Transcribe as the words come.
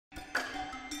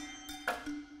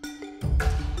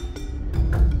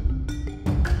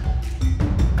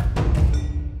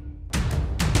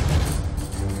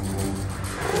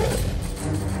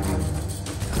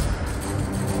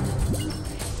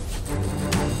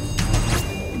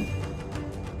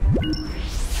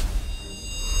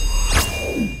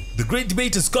Great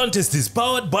Debaters Contest is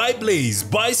powered by Blaze,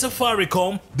 by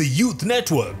Safaricom, the Youth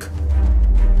Network.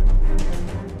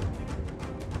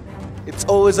 It's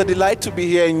always a delight to be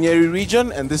here in Nyeri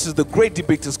region, and this is the Great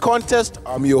Debaters Contest.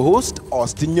 I'm your host,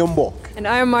 Austin Yombok. And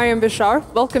I am Mariam Bishar.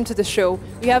 Welcome to the show.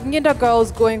 We have Nginda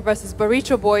girls going versus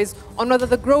Baricho boys on whether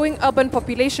the growing urban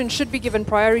population should be given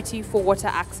priority for water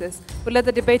access. We'll let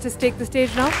the debaters take the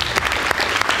stage now.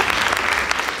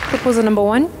 Proposal number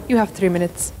 1, you have 3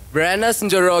 minutes. Brenas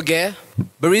Njoroge,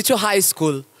 Baricho High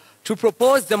School, to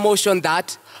propose the motion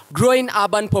that growing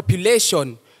urban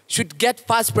population should get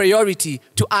first priority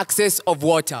to access of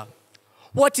water.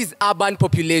 What is urban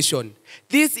population?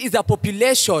 This is a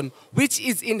population which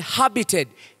is inhabited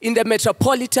in the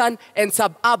metropolitan and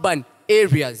suburban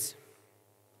areas.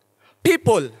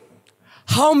 People,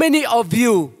 how many of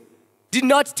you did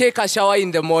not take a shower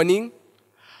in the morning?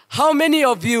 How many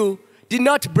of you did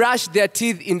not brush their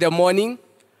teeth in the morning?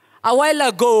 A while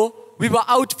ago, we were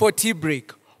out for tea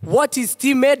break. What is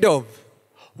tea made of?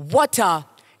 Water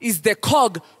is the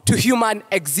cog to human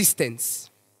existence.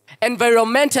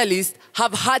 Environmentalists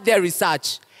have had their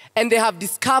research, and they have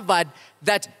discovered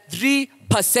that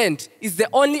 3% is the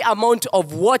only amount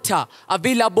of water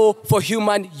available for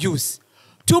human use.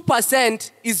 2%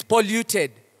 is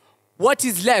polluted. What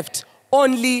is left?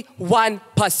 Only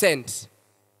 1%.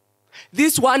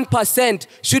 This 1%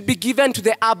 should be given to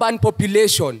the urban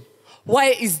population. Why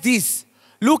is this?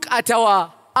 Look at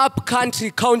our up-country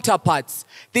counterparts.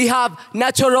 They have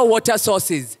natural water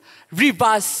sources,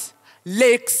 rivers,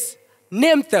 lakes,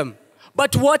 name them.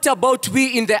 But what about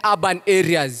we in the urban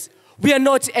areas? We are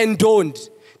not endowed.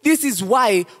 This is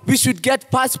why we should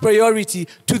get first priority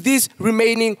to this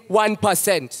remaining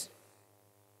 1%.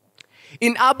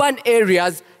 In urban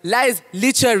areas lies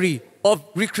literacy of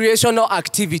recreational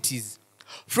activities.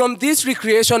 From these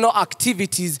recreational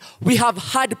activities, we have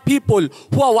had people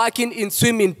who are working in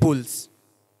swimming pools.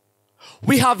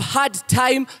 We have had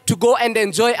time to go and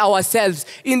enjoy ourselves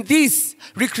in these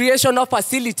recreational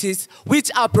facilities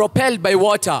which are propelled by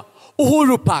water.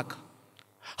 Uhuru Park.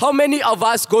 How many of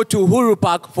us go to Uhuru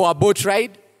Park for a boat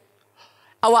ride?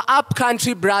 Our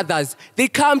up-country brothers, they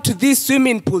come to these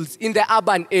swimming pools in the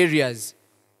urban areas.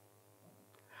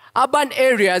 Urban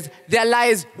areas, there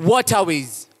lies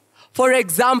waterways. For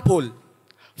example,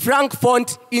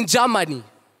 Frankfurt in Germany.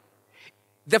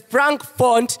 The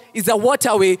Frankfurt is a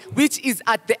waterway which is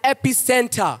at the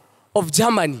epicenter of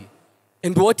Germany.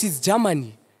 And what is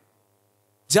Germany?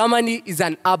 Germany is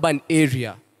an urban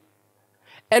area.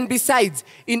 And besides,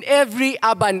 in every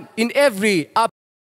up